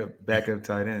backup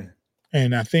tight end.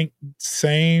 and I think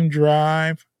same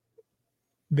drive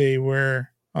they had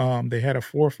a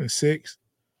 4th and 6,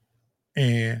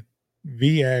 and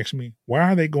V asked me,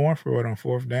 "Why are they going for it on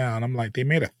 4th down?" I'm like, "They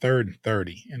made a 3rd and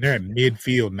 30, and they're at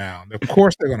midfield now. Of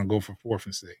course, they're going to go for 4th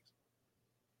and 6."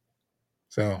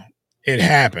 So it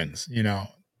happens.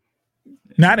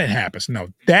 Not it happens. No,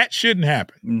 that shouldn't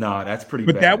happen. No, that's pretty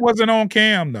But that bad. wasn't on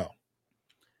cam though.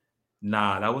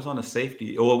 Nah, that was on a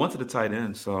safety. Oh, it went to the tight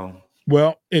end. So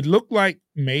Well, it looked like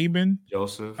Maben.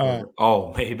 Joseph Uh,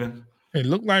 Maben. it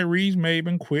looked like Reeves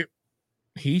Maben quit.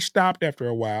 He stopped after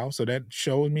a while, so that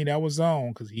shows me that was zone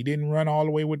because he didn't run all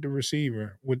the way with the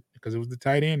receiver because it was the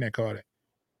tight end that caught it.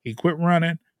 He quit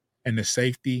running, and the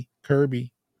safety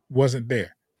Kirby wasn't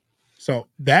there. So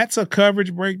that's a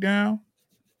coverage breakdown.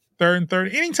 3rd and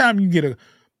 30. Anytime you get a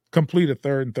complete a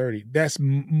 3rd and 30, that's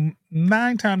 9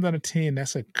 times out of 10.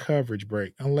 That's a coverage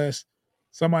break, unless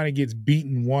somebody gets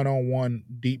beaten one-on-one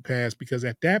deep pass. Because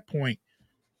at that point,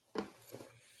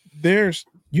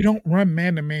 you don't run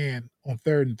man-to-man on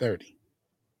 3rd and 30.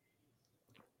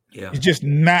 Yeah. It's just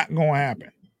not going to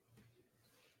happen.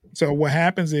 So what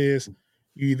happens is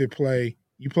you play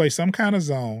some kind of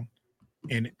zone,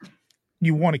 and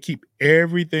you want to keep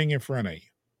everything in front of you.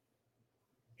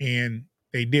 And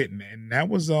they didn't. And that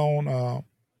was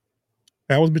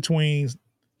between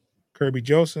Kirby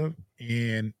Joseph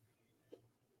and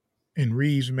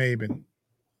Reeves Maben,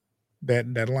 that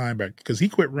linebacker, because he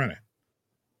quit running.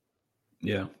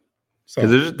 Yeah. So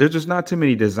Because there's just not too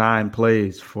many design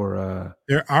plays for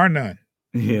there are none.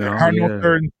 yeah.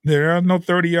 There are no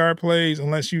 30-yard plays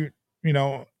unless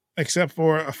except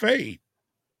for a fade.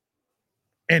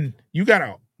 And you got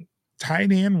a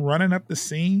tight end running up the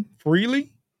seam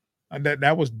freely.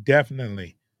 That was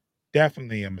definitely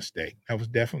a mistake. That was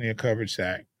definitely a coverage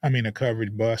sack. I mean, a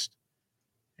coverage bust.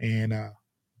 And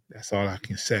that's all I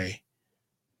can say.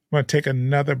 I'm going to take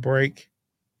another break,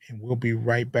 and we'll be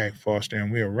right back, Foster,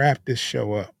 and we'll wrap this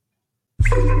show up.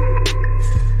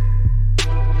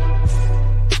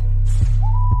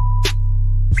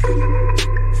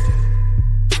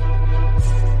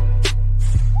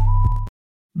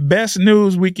 Best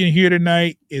news we can hear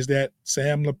tonight is that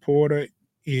Sam Laporta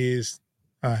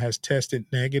has tested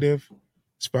negative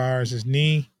as far as his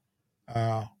knee.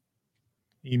 If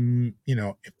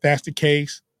that's the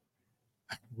case,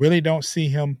 I really don't see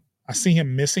him. I see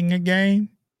him missing a game,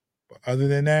 but other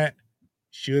than that,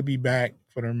 should be back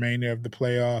for the remainder of the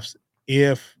playoffs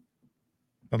if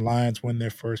the Lions win their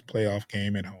first playoff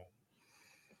game at home.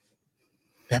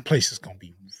 That place is going to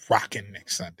be rocking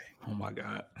next Sunday. Oh my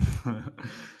God.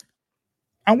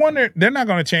 I wonder, they're not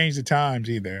going to change the times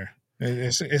either.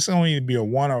 It's only to be a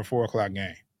 1 or 4 o'clock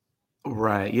game.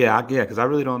 Right. Yeah. Because I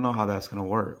really don't know how that's going to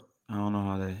work. I don't know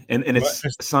how they and But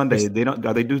it's Sunday. it's They don't.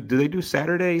 Are they do they do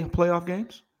Saturday playoff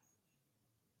games?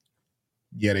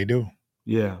 yeah, they do.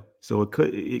 Yeah. So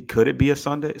could it be a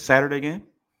Saturday game?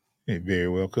 It very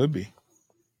well could be.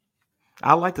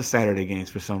 I like the Saturday games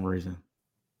for some reason.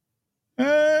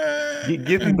 Uh,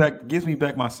 Gives me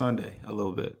back my Sunday a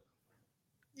little bit.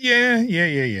 yeah.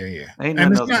 Ain't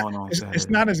And nothing it's else not going on it's Saturday.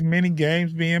 not as many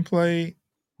games being played.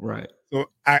 Right. So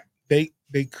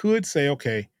they could say,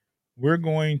 okay, we're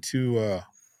going to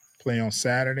play on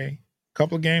Saturday,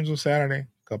 couple of games on Saturday,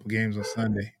 couple of games on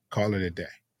Sunday, call it a day.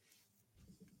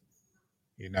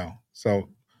 So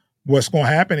what's going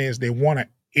to happen is they want to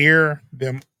air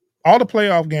them. All the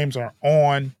playoff games are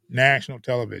on national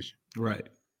television. Right.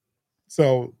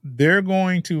 So they're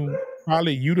going to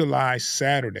probably utilize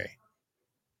Saturday.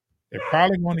 They're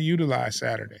probably going to utilize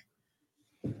Saturday.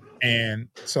 And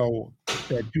so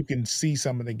that you can see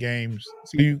some of the games.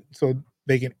 So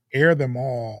they can air them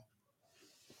all,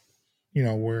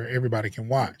 where everybody can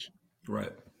watch.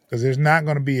 Right. Because there's not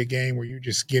going to be a game where you're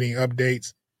just getting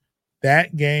updates.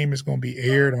 That game is going to be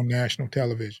aired on national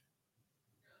television.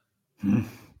 Hmm.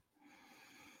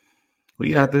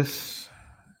 We got this.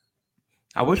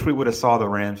 I wish we would have saw the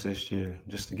Rams this year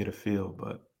just to get a feel,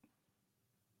 but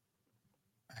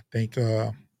I think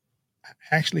I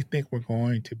actually think we're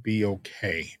going to be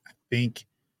okay. I think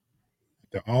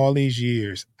after all these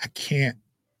years, I can't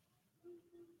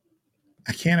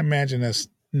imagine us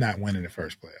not winning the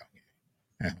first playoff game.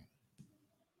 Yeah.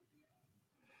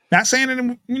 Not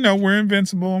saying that we're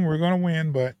invincible and we're going to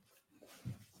win, but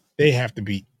they have to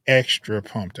be extra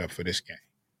pumped up for this game.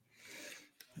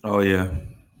 oh yeah.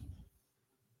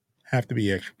 Have to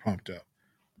be extra pumped up.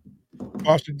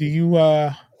 Foster, do you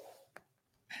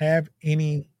have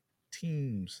any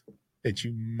teams that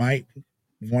you might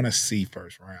want to see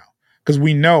first round? Because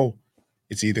we know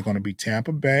it's either going to be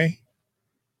Tampa Bay,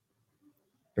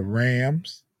 the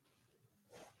Rams.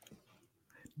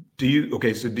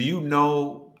 So do you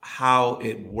know how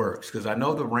it works? Because I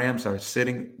know the Rams are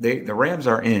sitting. The Rams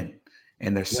are in,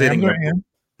 and Rams are in.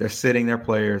 they're sitting their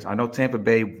players. I know Tampa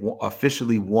Bay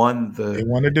officially won They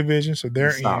won the division, so the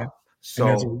they're in. South. And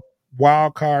there's So a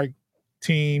wild card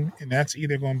team, and that's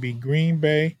either going to be Green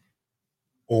Bay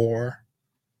or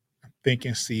I'm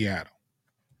thinking Seattle.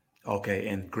 okay,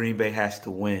 and Green Bay has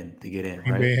to win to get in,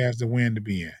 Green right? Bay has the win to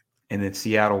be in. And then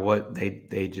Seattle, what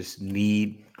they just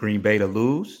need Green Bay to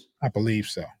lose. I believe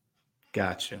so.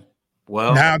 Gotcha.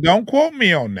 Well, Now, don't quote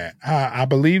me on that. I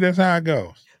believe that's how it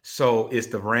goes. so is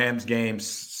the Rams game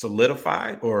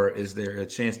solidified, or is there a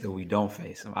chance that we don't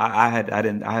face them? I haven't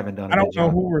done a I good don't know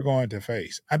job. who we're going to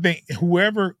face. I think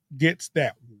whoever gets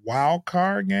that wild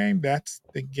card game, that's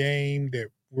the game that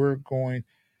we're going.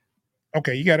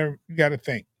 Okay, you gotta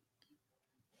think.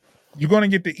 You're going to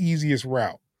get the easiest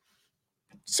route,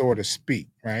 so to speak,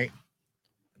 right?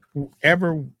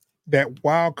 Whoever that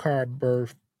wild card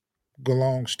berth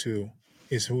belongs to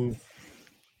is who.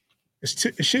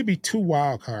 It should be two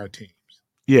wild card teams.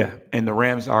 Yeah, and the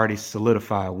Rams already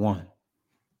solidified one.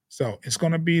 So it's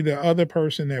going to be the other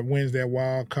person that wins that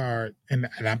wild card, and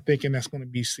I'm thinking that's going to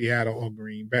be Seattle or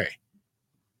Green Bay.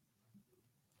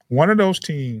 One of those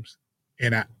teams,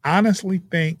 and I honestly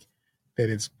think that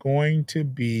it's going to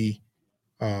be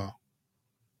uh,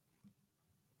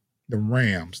 the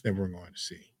Rams that we're going to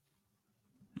see.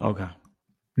 Okay.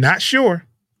 Not sure.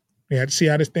 We have to see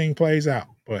how this thing plays out,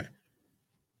 but I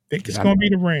think it's Yeah. going to be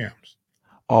the Rams.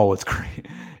 Oh, what's crazy?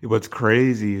 What's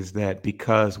crazy is that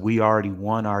because we already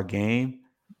won our game,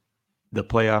 the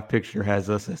playoff picture has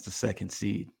us as the second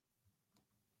seed.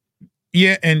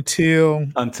 Yeah, until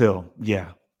Until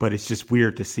but it's just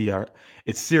weird to see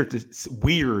it's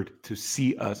weird to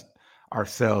see us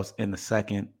ourselves in the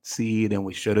second seed, and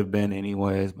we should have been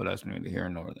anyways. But that's neither here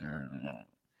nor there.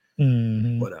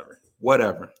 mhm.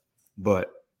 Whatever.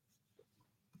 But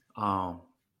um,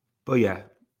 but yeah,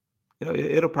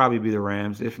 it'll probably be the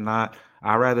Rams. If not,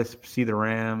 I'd rather see the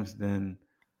Rams than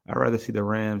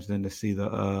to see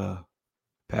the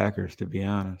Packers. To be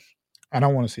honest. I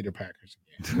don't want to see the Packers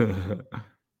again.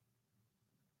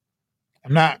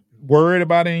 I'm not worried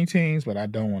about any teams, but I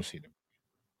don't want to see them.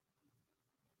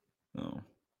 No.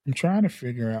 I'm trying to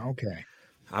figure out. Okay,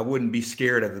 I wouldn't be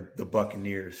scared of the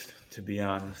Buccaneers, to be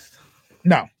honest.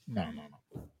 no.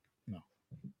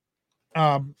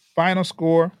 Final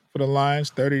score for the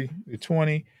Lions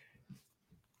 30-20.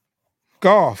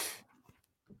 Golf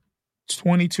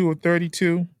 22 of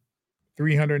 32,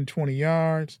 320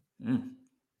 yards, Mm.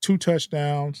 2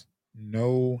 touchdowns,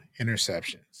 no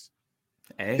interceptions.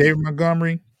 Hey, David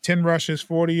Montgomery 10 rushes,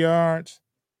 40 yards.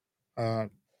 Uh,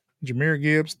 Jameer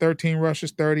Gibbs 13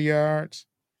 rushes, 30 yards.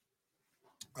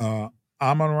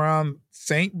 Amon-Ra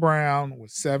St. Brown with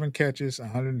 7 catches,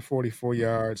 144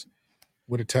 yards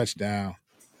with a touchdown.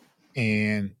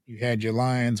 And you had your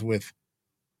Lions with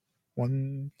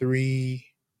 1, 3,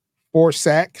 4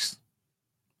 sacks.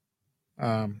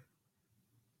 Cam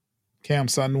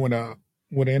Sutton with an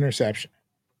interception.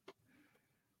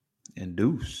 And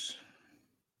Deuce.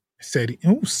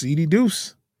 CD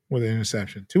Deuce with an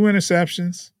interception. 2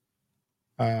 interceptions.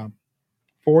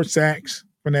 4 sacks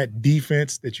from that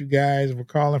defense that you guys were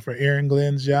calling for Aaron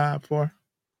Glenn's job for.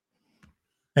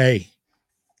 Hey,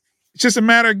 it's just a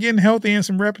matter of getting healthy and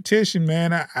some repetition,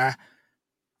 man. I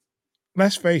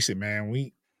let's face it, man.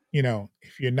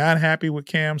 If you're not happy with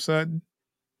Cam Sutton,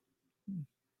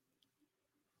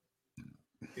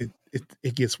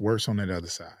 it gets worse on that other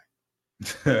side.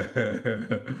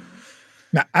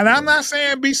 Now, and I'm not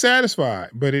saying be satisfied,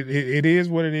 but it is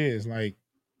what it is. Like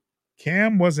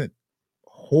Cam wasn't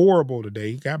horrible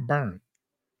today. He got burned.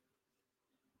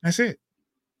 That's it.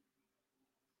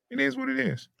 It is what it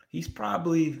is. He's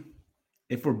probably,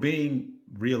 if we're being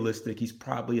realistic, he's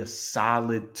probably a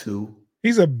solid 2.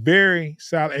 He's a very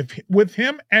solid. With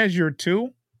him as your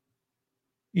 2,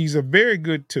 he's a very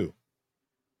good 2.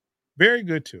 Very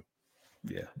good 2.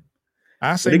 Yeah.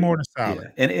 I say more than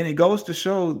solid. Yeah. And it goes to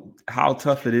show how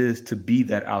tough it is to be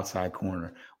that outside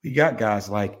corner. We got guys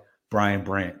like Brian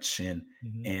Branch and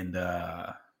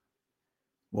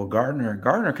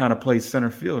Gardner kind of plays center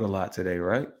field a lot today,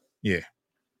 right? Yeah.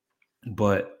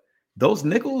 But those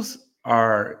nickels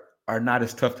are not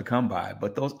as tough to come by.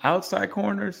 But those outside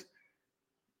corners,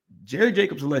 Jerry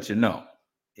Jacobs will let you know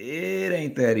it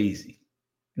ain't that easy.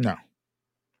 No.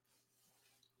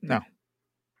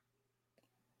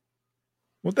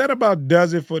 Well, that about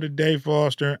does it for today,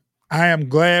 Foster. I am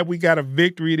glad we got a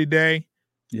victory today.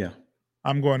 Yeah.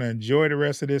 I'm going to enjoy the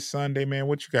rest of this Sunday, man.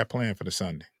 What you got planned for the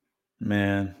Sunday?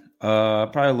 Man,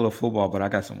 probably a little football, but I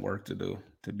got some work to do,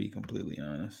 to be completely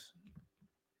honest.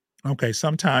 Okay,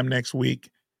 sometime next week.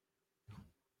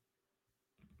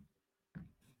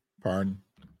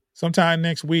 Sometime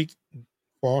next week,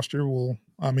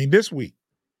 this week,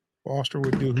 Foster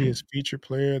will do his feature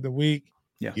player of the week.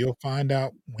 Yeah. You'll find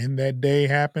out when that day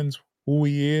happens, who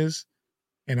he is.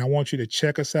 And I want you to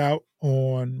check us out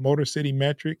on Motor City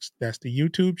Metrics. That's the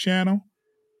YouTube channel.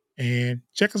 And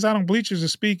check us out on Bleachers and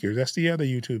Speakers. That's the other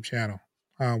YouTube channel.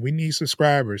 We need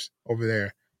subscribers over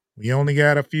there. We only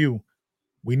got a few.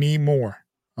 We need more.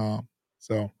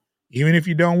 So even if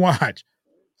you don't watch,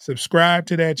 subscribe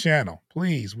to that channel.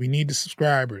 Please, we need the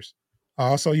subscribers.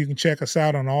 Also, you can check us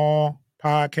out on all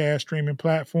podcast streaming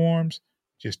platforms.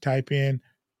 Just type in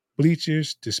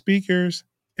Bleachers to Speakers,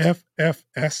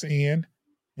 FFSN,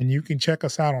 and you can check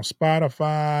us out on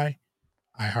Spotify,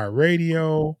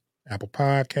 iHeartRadio, Apple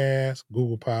Podcasts,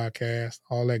 Google Podcasts,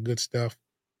 all that good stuff.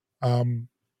 Just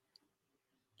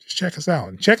check us out.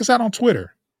 And check us out on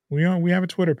Twitter. We have a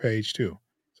Twitter page too.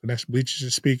 So that's Bleachers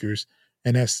and Speakers.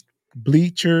 And that's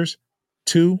Bleachers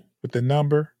 2 with the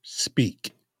number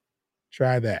Speak.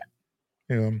 Try that.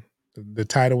 The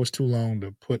title was too long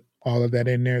to put all of that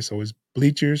in there. So it's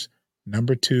Bleachers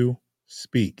 2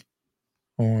 Speak.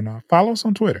 Follow us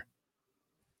on Twitter.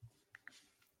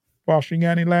 Foster, you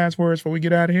got any last words before we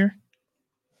get out of here?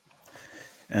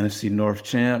 NFC North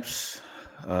champs,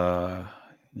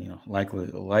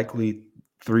 likely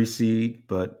 3 seed,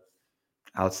 but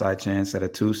outside chance at a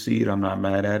 2 seed. I'm not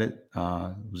mad at it.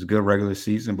 It was a good regular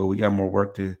season, but we got more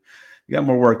work to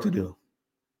do.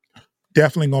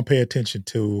 Definitely gonna pay attention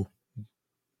to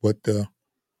what the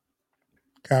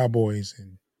Cowboys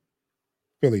and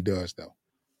Philly does, though.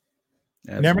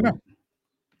 Absolutely.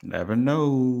 Never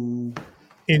know.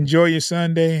 Enjoy your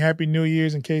Sunday. Happy New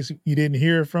Year's in case you didn't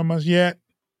hear from us yet.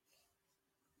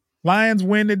 Lions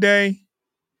win today.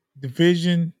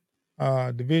 Division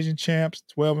champs,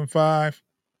 12-5.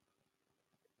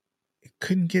 It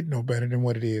couldn't get no better than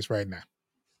what it is right now.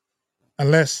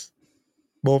 Unless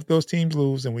both those teams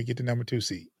lose and we get the number 2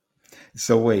 seed.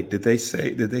 So wait, did they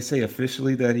say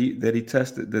officially that he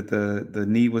tested that the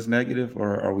knee was negative,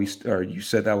 or you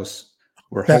said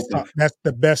we're hoping? That's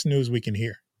the best news we can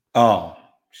hear. Oh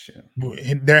shit.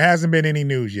 There hasn't been any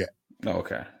news yet. Oh,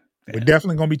 okay. Yeah. We're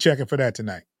definitely gonna be checking for that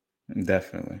tonight.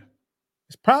 Definitely.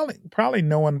 It's probably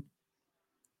knowing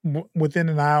within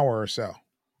an hour or so.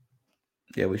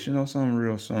 Yeah, we should know something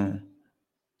real soon.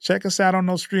 Check us out on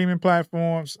those streaming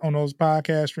platforms, on those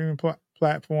podcast streaming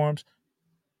platforms.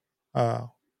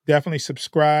 Definitely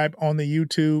subscribe on the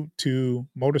YouTube to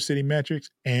Motor City Metrics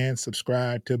and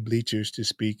subscribe to Bleachers to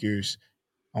Speakers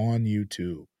on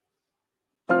YouTube.